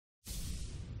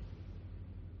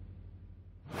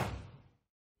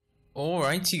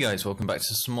Alrighty guys, welcome back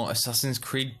to some more Assassin's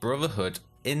Creed Brotherhood.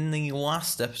 In the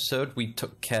last episode we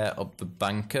took care of the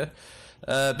banker.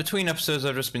 Between episodes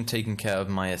I've just been taking care of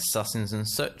my assassins and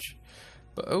such.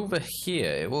 But over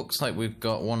here it looks like we've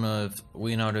got one of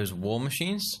Leonardo's war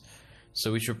machines.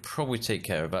 So we should probably take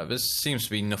care of that. There seems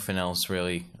to be nothing else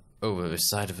really over this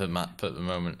side of the map at the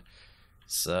moment.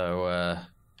 So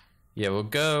yeah, we'll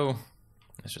go...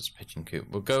 Let's just pitch and coop.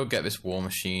 We'll go get this war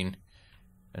machine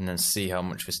and then see how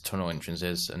much this tunnel entrance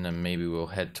is, and then maybe we'll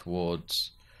head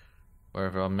towards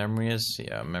wherever our memory is.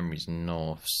 Yeah, our memory's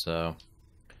north, so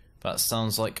that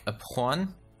sounds like a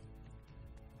plan.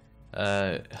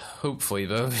 Hopefully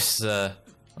though this oh,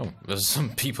 there's some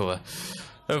people there.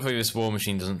 Hopefully this war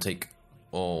machine doesn't take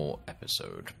all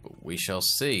episode, but we shall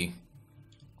see.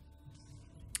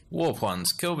 War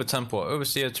plans. Kill the Templar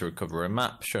Overseer to recover a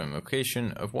map showing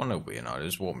location of one of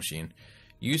Leonardo's war machine.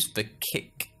 Use the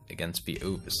kick against the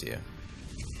Overseer.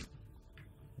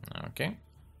 Okay.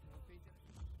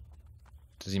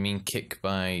 Does he mean kick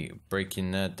by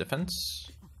breaking their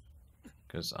defense?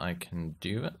 Because I can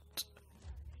do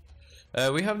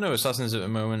that. We have no assassins at the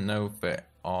moment. No, they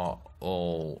are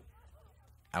all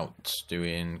out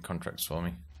doing contracts for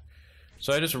me.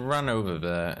 So I just ran over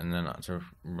there and then I had to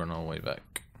run all the way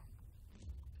back.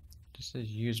 Just says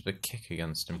use the kick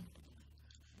against him.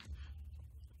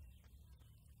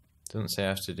 Doesn't say I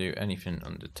have to do anything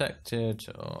undetected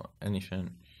or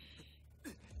anything.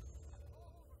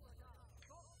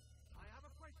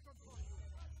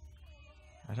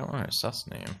 I don't want to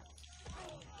assassinate him.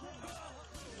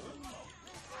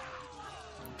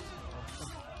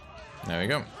 There we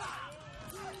go.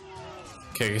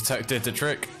 Kick attack did the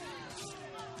trick.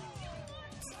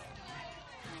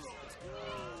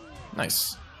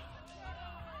 Nice.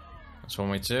 That's one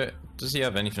way to do it. Does he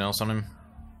have anything else on him?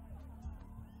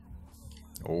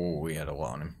 Oh, we had a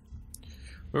lot on him.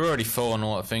 We're already full on a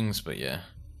lot of things, but yeah.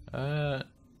 So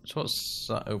what's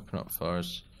that open up for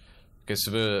us? Okay,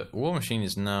 so the war machine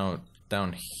is now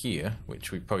down here,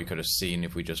 which we probably could have seen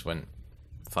if we just went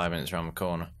 5 minutes around the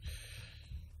corner.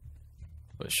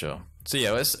 But sure. So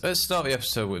yeah, let's start the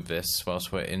episode with this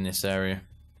whilst we're in this area.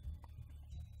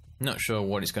 Not sure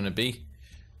what it's going to be,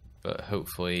 but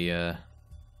hopefully, as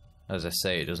I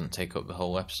say, it doesn't take up the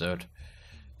whole episode.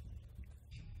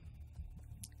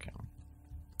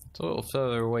 It's a little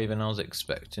further away than I was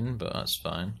expecting, but that's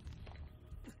fine.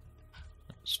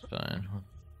 That's fine.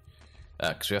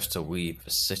 Because we have to leave the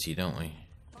city, don't we?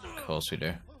 Of course we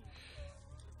do.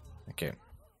 Okay.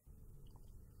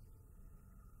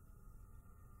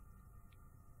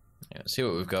 Yeah, let's see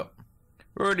what we've got.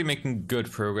 We're already making good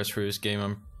progress through this game,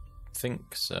 I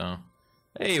think, so...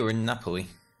 Hey, we're in Napoli.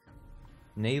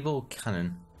 Naval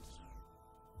cannon.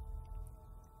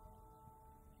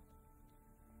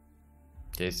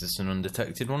 Okay, is this an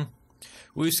undetected one?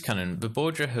 Loose cannon. The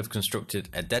Borgia have constructed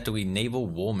a deadly naval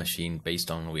war machine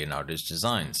based on Leonardo's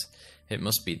designs. It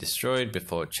must be destroyed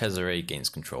before Cesare gains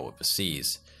control of the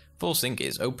seas. Full sync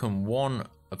is open one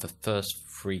of the first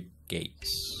 3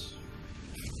 gates.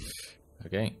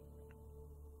 Okay.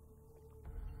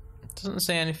 It doesn't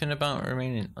say anything about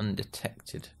remaining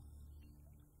undetected.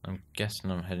 I'm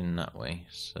guessing I'm heading that way,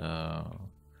 so...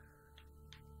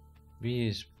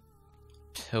 These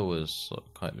pillars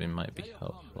look like they might be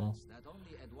helpful. That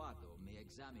only Eduardo may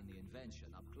examine the invention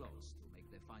up close to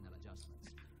make the final adjustments.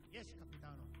 Yes,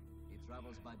 Capitano. He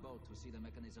travels by boat to see the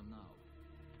mechanism now.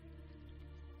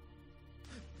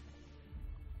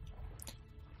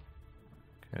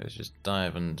 Okay, let's just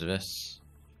dive into this.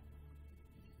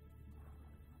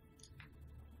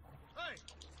 Hey,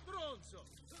 stronzo!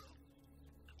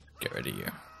 Get rid of you.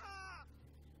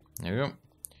 There we go.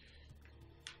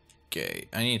 Okay,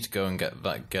 I need to go and get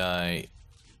that guy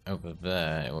over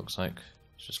there, it looks like.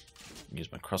 Let's just use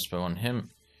my crossbow on him.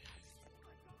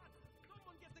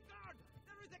 Someone get the guard!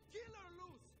 There is a killer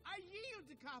loose! I yield,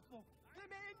 capo!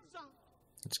 Clemenza!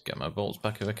 Let's get my bolts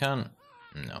back if I can.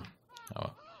 No.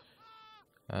 Oh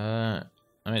well.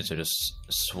 I need to just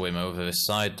swim over this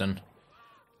side then.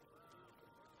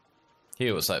 He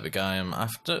looks like the guy I'm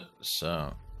after,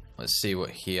 so let's see what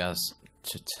he has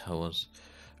to tell us.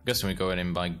 I'm guessing we're going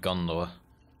in by gondola.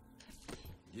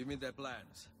 Give me their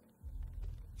plans.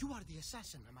 You are the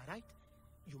assassin, am I right?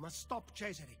 You must stop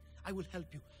Cesare. I will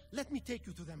help you. Let me take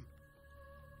you to them.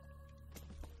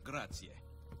 Grazie.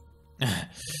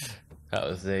 That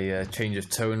was a change of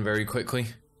tone very quickly.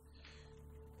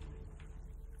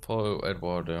 Follow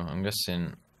Eduardo. I'm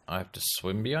guessing I have to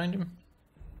swim behind him.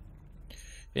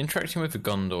 Interacting with the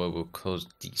gondola will cause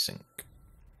desync.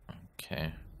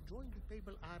 Okay. Join the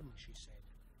papal army, she said.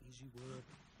 Easy word.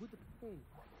 Good pay.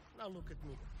 Now look at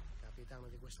me, capitano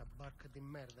di questa barca di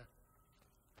merda.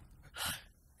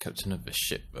 captain of the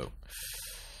ship boat.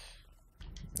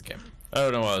 Okay. I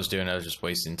don't know what I was doing, I was just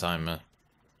wasting time. It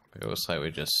looks like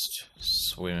we're just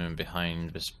swimming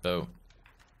behind this boat.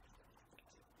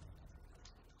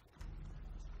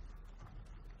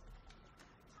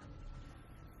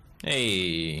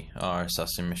 Hey, our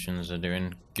assassin missions are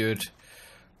doing good.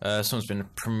 Someone's been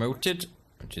promoted,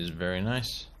 which is very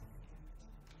nice.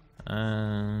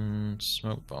 And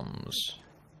smoke bombs.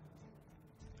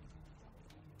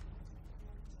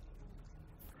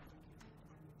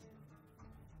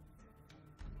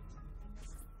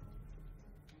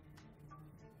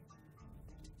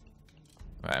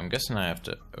 Right, I'm guessing I have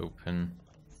to open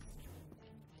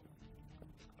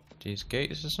these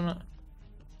gates or something.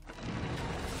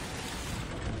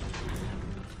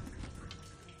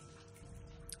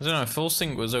 I don't know, Full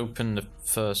Sync was open the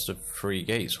first of 3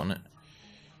 gates, wasn't it?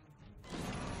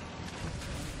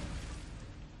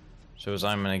 So was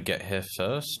I gonna get here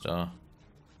first, or?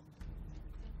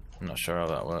 I'm not sure how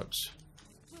that works.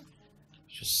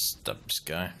 Just stab this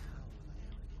guy.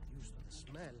 Use the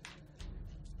smell.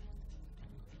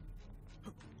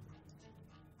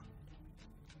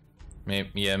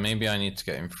 Maybe I need to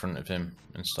get in front of him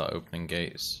and start opening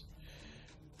gates.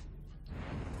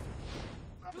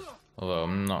 Although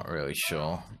I'm not really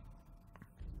sure.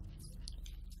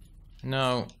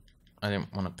 No, I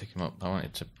didn't want to pick him up. I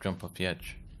wanted to jump off the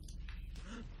edge.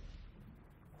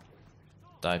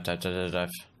 Dive, dive, dive, dive, dive.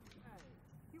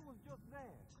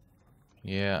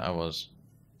 Yeah, I was.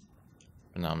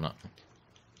 But now I'm not.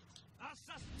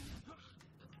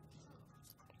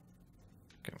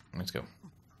 Okay, let's go.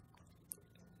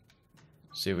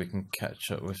 See if we can catch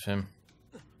up with him.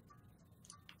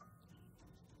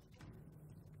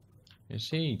 Is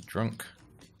he drunk?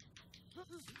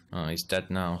 Oh, he's dead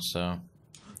now, so...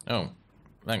 Oh,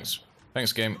 thanks.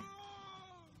 Thanks, game.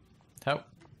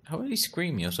 How did he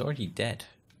scream? He was already dead.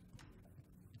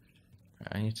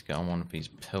 I need to get on one of these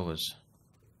pillars.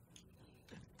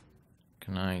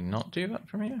 Can I not do that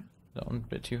from here? Is that one a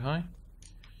bit too high?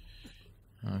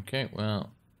 Okay, well...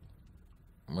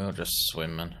 We'll just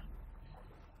swim, man.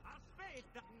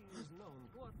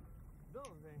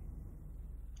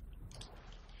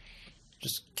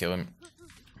 Just kill him.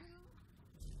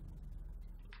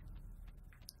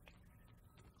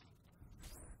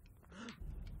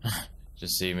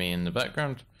 Just see me in the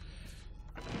background.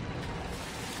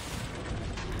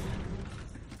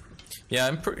 Yeah,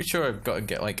 I'm pretty sure I've got to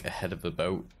get like ahead of the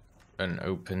boat and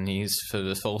open these for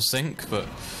the Full Sync, but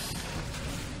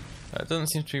that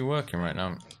doesn't seem to be working right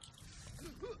now.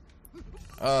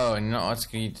 Oh, and not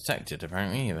automatically detected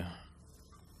apparently either.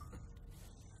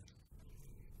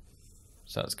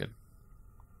 So that's good.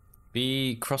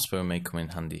 The crossbow may come in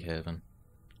handy here then.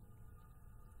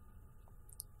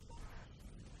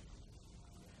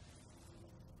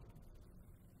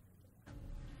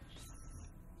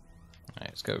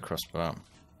 Alright, let's go crossbow out.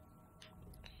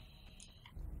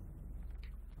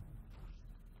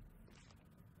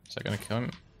 Is that gonna kill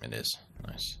him? It is.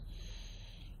 Nice.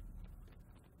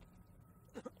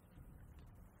 It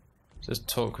says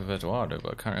talk with Eduardo,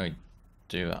 but I can't really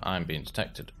do that. I'm being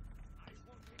detected.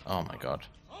 Oh my god.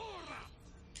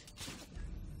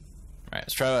 Right,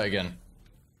 let's try that again.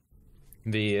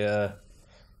 The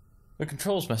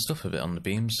controls messed up a bit on the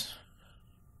beams.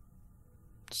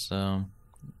 So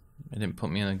it didn't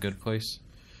put me in a good place.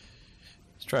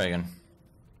 Let's try again.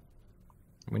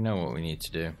 We know what we need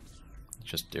to do.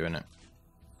 Just doing it.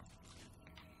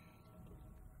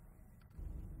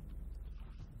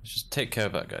 Let's just take care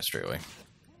of that guy straight away.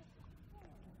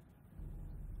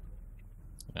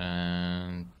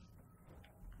 And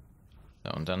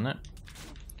that one done that.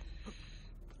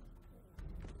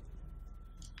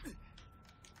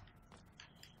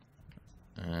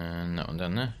 And that one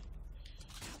done there.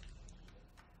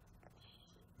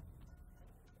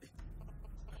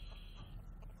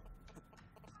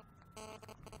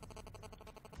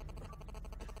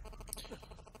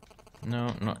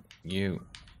 No, not you.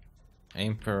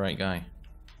 Aim for the right guy.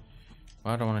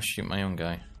 Why do I want to shoot my own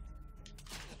guy?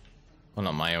 Well,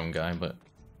 not my own guy, but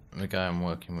the guy I'm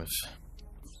working with.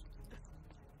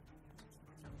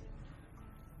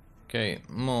 Okay,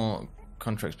 more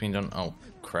contracts being done. Oh,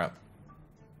 crap.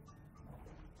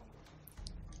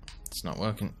 It's not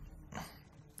working. I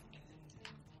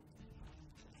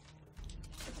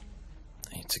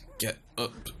need to get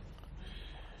up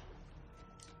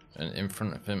and in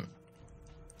front of him.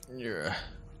 Yeah.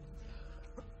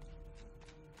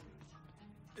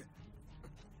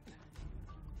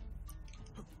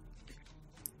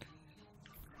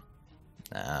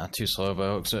 Nah, too slow by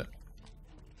hooks it.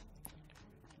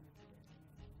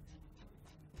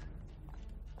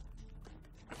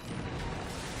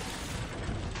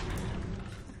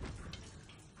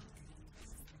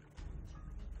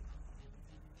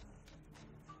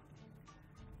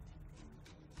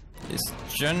 It's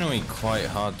generally quite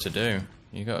hard to do.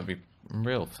 You gotta be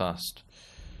real fast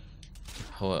to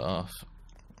pull it off.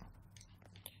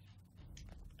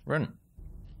 Run.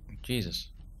 Jesus.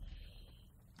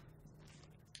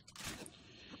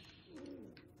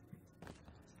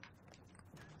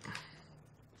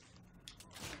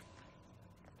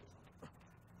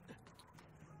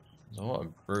 There's a lot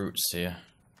of brutes here.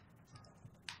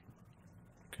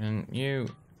 Can you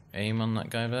aim on that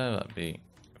guy there? That'd be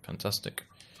fantastic.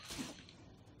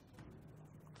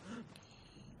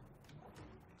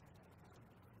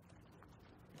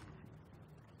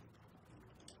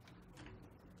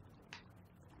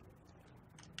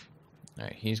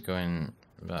 Alright, he's going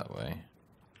that way.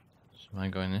 So am I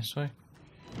going this way?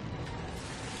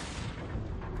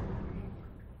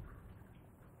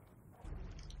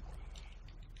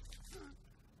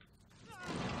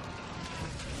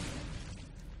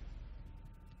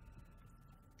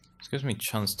 This gives me a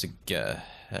chance to get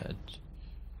ahead.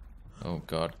 Oh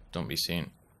god, don't be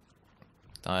seen.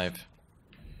 Dive.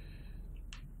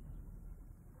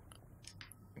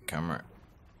 Camera.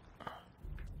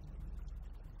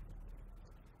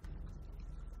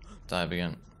 Dive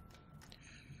again.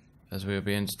 As we are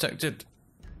being detected.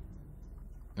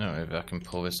 No, maybe I can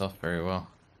pull this off very well.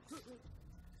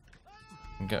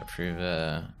 And get through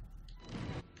there.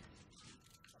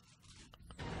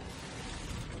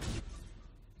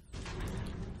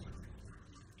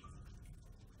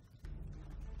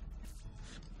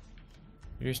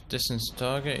 Use distance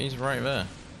target, he's right there.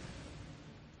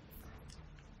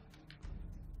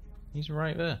 He's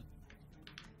right there.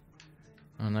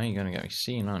 Oh, now you're gonna get me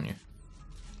seen, aren't you?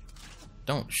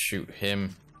 Don't shoot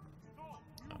him.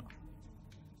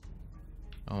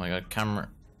 Oh my god, camera.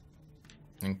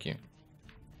 Thank you.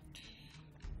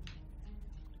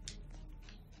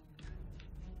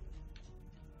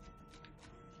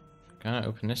 Can I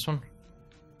open this one?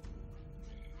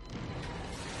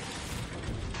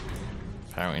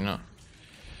 Apparently not.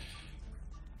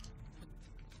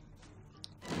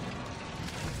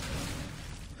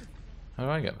 How do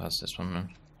I get past this one then?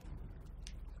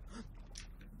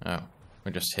 Oh,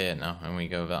 we're just here now and we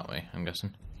go that way, I'm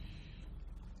guessing.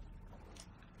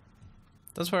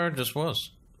 That's where I just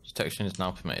was. Detection is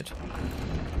now permitted.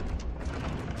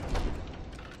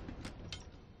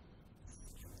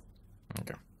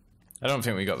 Okay. I don't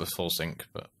think we got the full sync,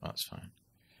 but that's fine.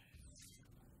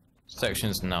 Detection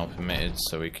is now permitted,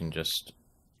 so we can just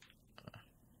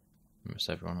mess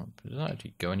everyone up. Does that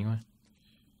actually go anywhere?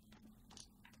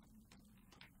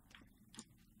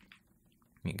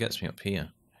 It gets me up here.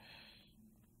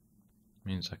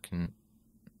 Means I can...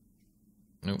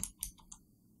 Nope.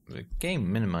 The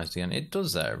game minimized again. It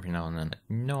does that every now and then.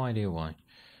 No idea why.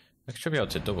 I should be able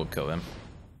to double kill them.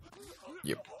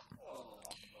 Yep.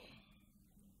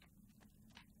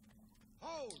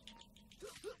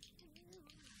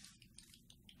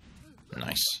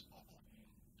 Nice.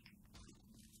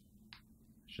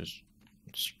 Just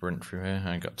sprint through here.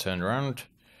 I got turned around.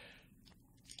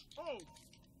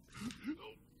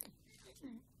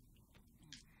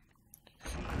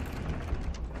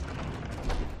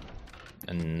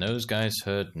 And those guys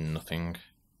heard nothing.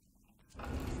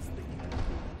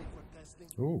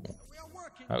 Ooh,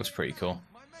 that was pretty cool.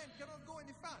 My man cannot go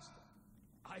any faster.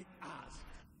 I asked,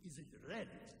 is it ready?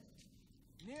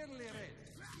 Nearly ready.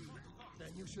 Then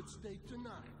you should stay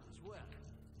tonight as well.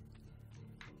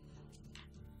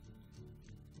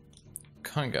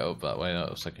 Can't get up that way, that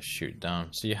looks like a shoot down.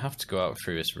 So you have to go out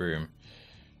through this room.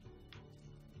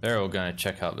 They're all going to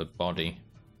check out the body,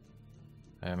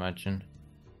 I imagine.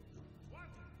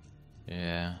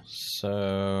 Yeah,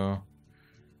 so...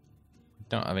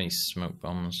 don't have any smoke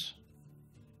bombs.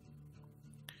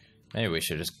 Maybe we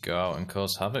should just go out and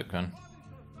cause havoc then.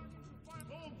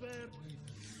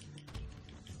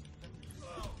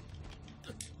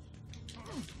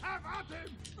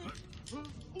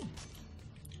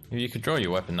 If you could draw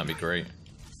your weapon, that'd be great.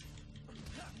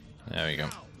 There we go.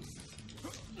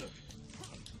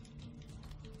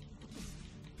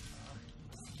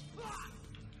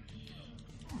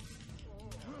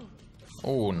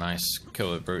 Oh, nice.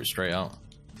 Kill the brute straight out.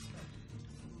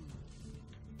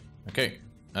 Okay.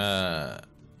 I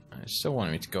still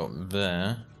wanted me to go up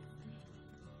there.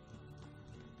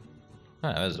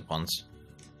 Ah, there's the pons.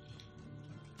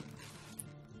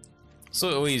 It's a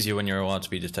little easier when you're allowed to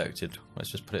be detected.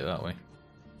 Let's just put it that way.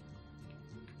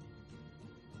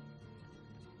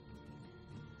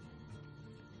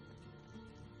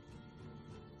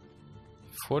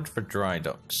 Forward for dry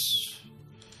docks.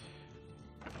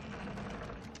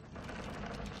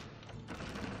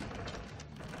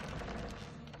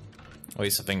 At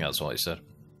least I think that's what he said.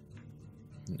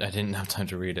 I didn't have time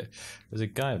to read it. There's a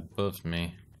guy above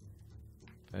me.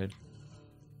 I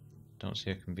don't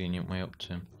see a convenient way up to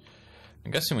him.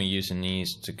 I'm guessing we're using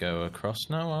these to go across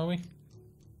now, are we?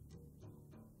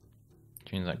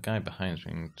 Which means that guy behind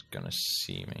me is gonna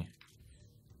see me.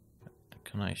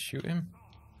 Can I shoot him?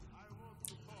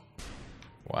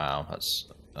 Wow, that's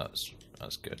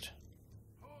good.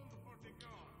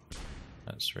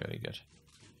 That's really good.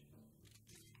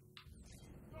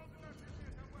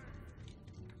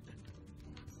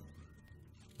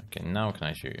 Okay, now can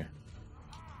I shoot you?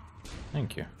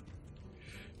 Thank you.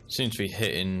 Seems to be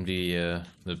hitting the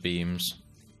beams.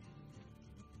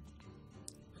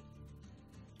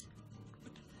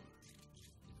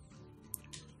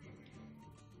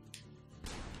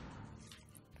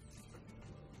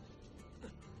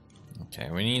 Okay,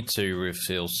 we need to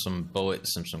refill some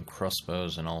bullets and some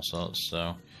crossbows and all sorts,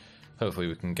 so hopefully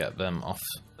we can get them off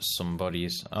some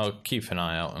bodies. I'll keep an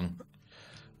eye out and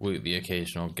loot the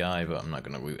occasional guy, but I'm not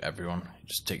going to loot everyone. It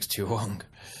just takes too long.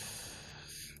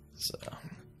 So.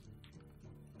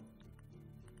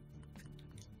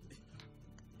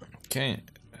 Okay,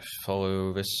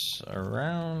 follow this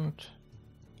around.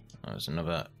 Oh, there's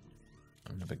another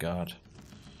guard.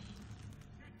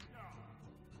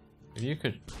 If you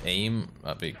could aim,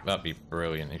 that'd be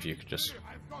brilliant. If you could just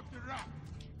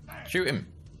shoot him.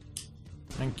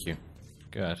 Thank you.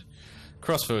 Good.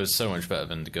 Crossbow is so much better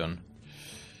than the gun.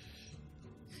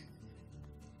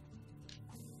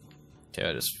 Okay,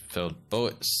 I just filled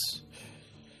bullets.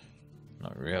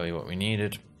 Not really what we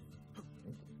needed.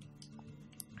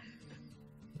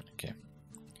 Okay.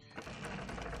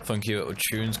 Funky little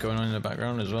tunes going on in the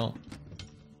background as well.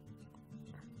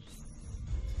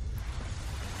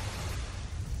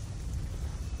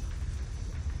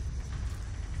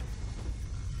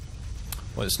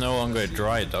 Well, it's no longer a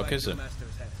dry dock, is it?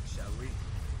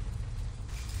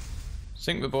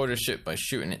 Sink the border ship by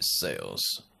shooting its sails.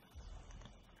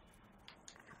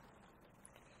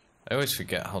 I always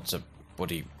forget how to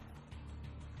bloody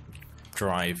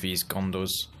drive these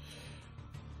gondolas.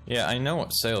 Yeah, I know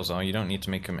what sails are. You don't need to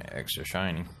make them extra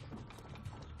shiny.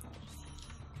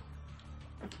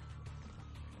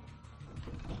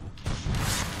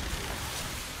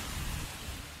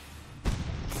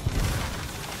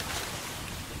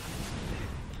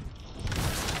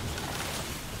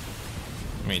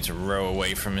 We need to row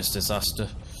away from this disaster.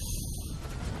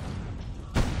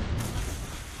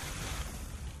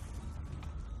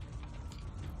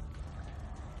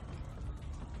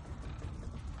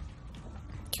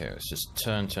 Okay, let's just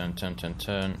turn. Don't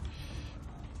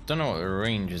know what the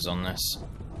range is on this.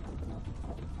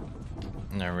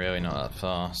 No, really not that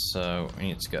far, so we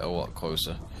need to get a lot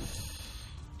closer.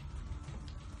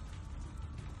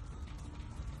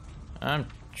 I'm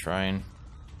trying.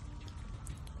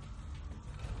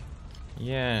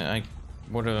 Yeah, I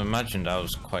would have imagined I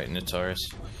was quite notorious.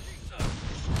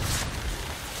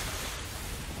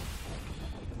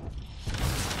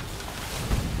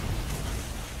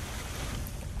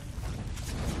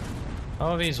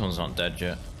 Oh, these ones aren't dead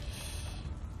yet.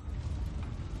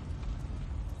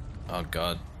 Oh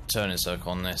god, turning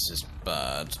circle on this is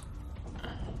bad.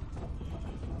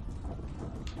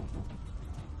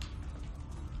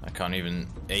 I can't even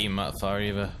aim that far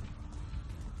either.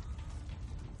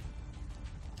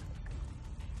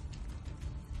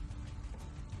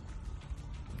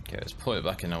 Okay, let's pull it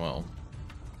back in a little.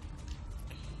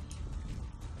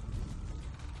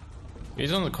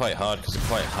 These ones are quite hard because they're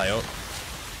quite high up.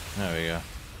 There we go.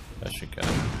 That should go.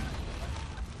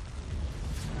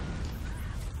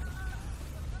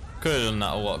 Could have done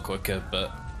that a lot quicker,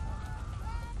 but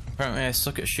apparently I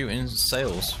suck at shooting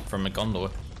sails from a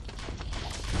gondola.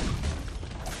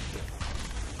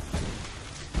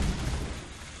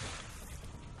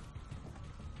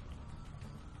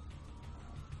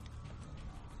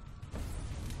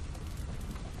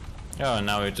 Oh, and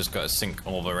now we've just got to sink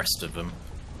all the rest of them.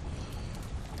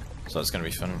 So that's going to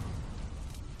be fun.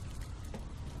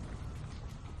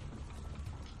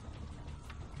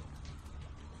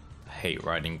 I hate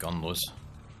riding gondolas.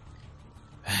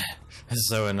 It's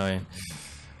so annoying.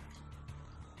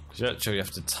 Because you actually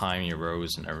have to time your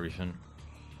rows and everything.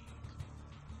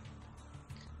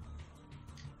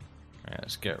 Alright,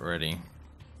 let's get ready.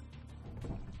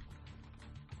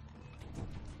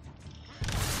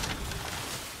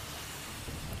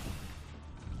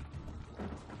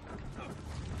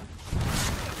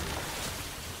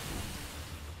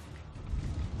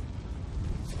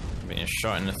 Being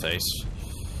shot in the face.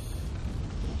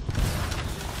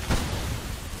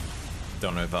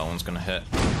 Don't know if that one's gonna hit.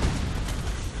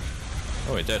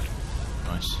 Oh, it did.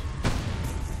 Nice.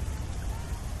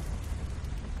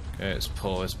 Okay, let's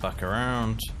pull this back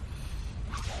around.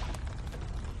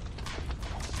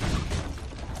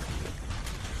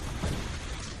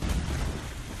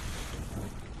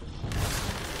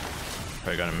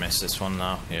 Probably gonna miss this one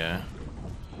now, yeah.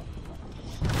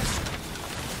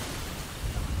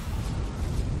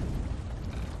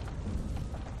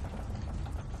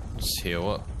 Let's heal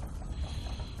up.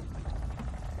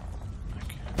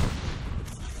 Okay.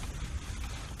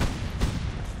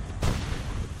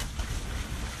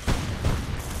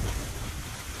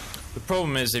 The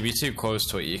problem is if you're too close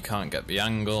to it you can't get the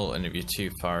angle, and if you're too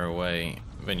far away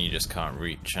then you just can't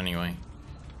reach anyway.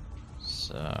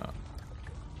 So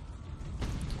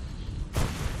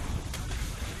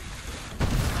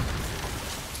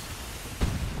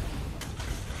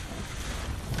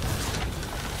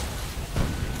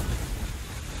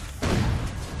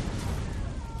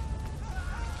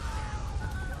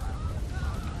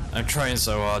I'm trying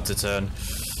so hard to turn.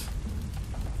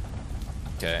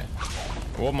 Okay.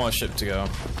 One more ship to go.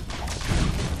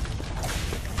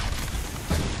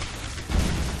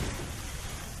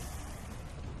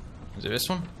 Is it this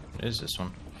one? It is this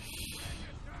one.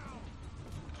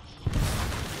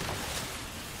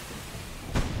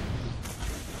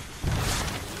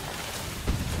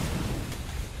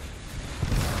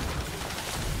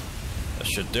 That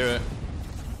should do it.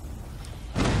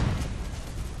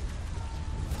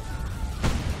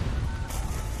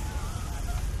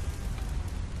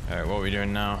 Alright, what are we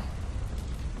doing now?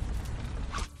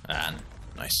 Ah,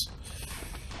 nice.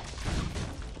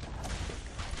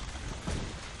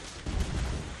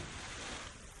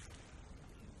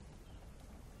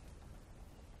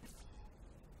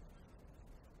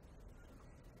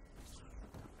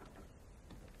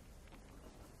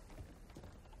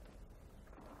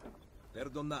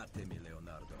 Perdonatemi,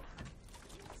 Leonardo.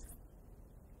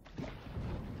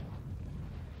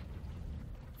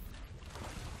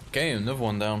 Okay, another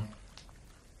one down.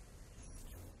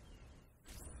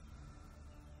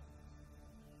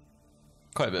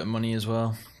 Quite a bit of money as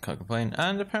well, can't complain.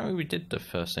 And apparently we did the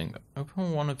first thing.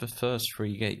 Open one of the first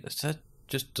 3 gates. That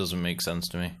just doesn't make sense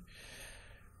to me.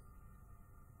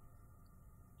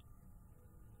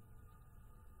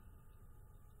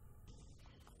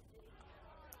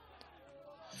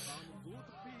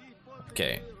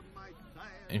 Okay.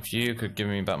 If you could give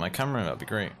me back my camera, that'd be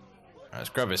great. Let's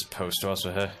grab this poster whilst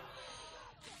we're here.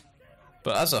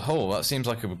 But as a whole, that seems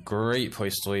like a great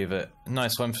place to leave it.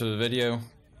 Nice one for the video.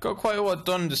 Got quite a lot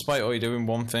done despite only doing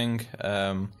one thing.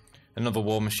 Another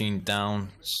war machine down,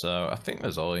 so I think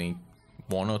there's only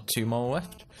 1 or 2 more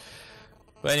left.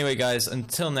 But anyway guys,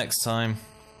 until next time,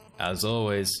 as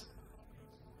always,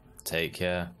 take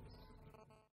care.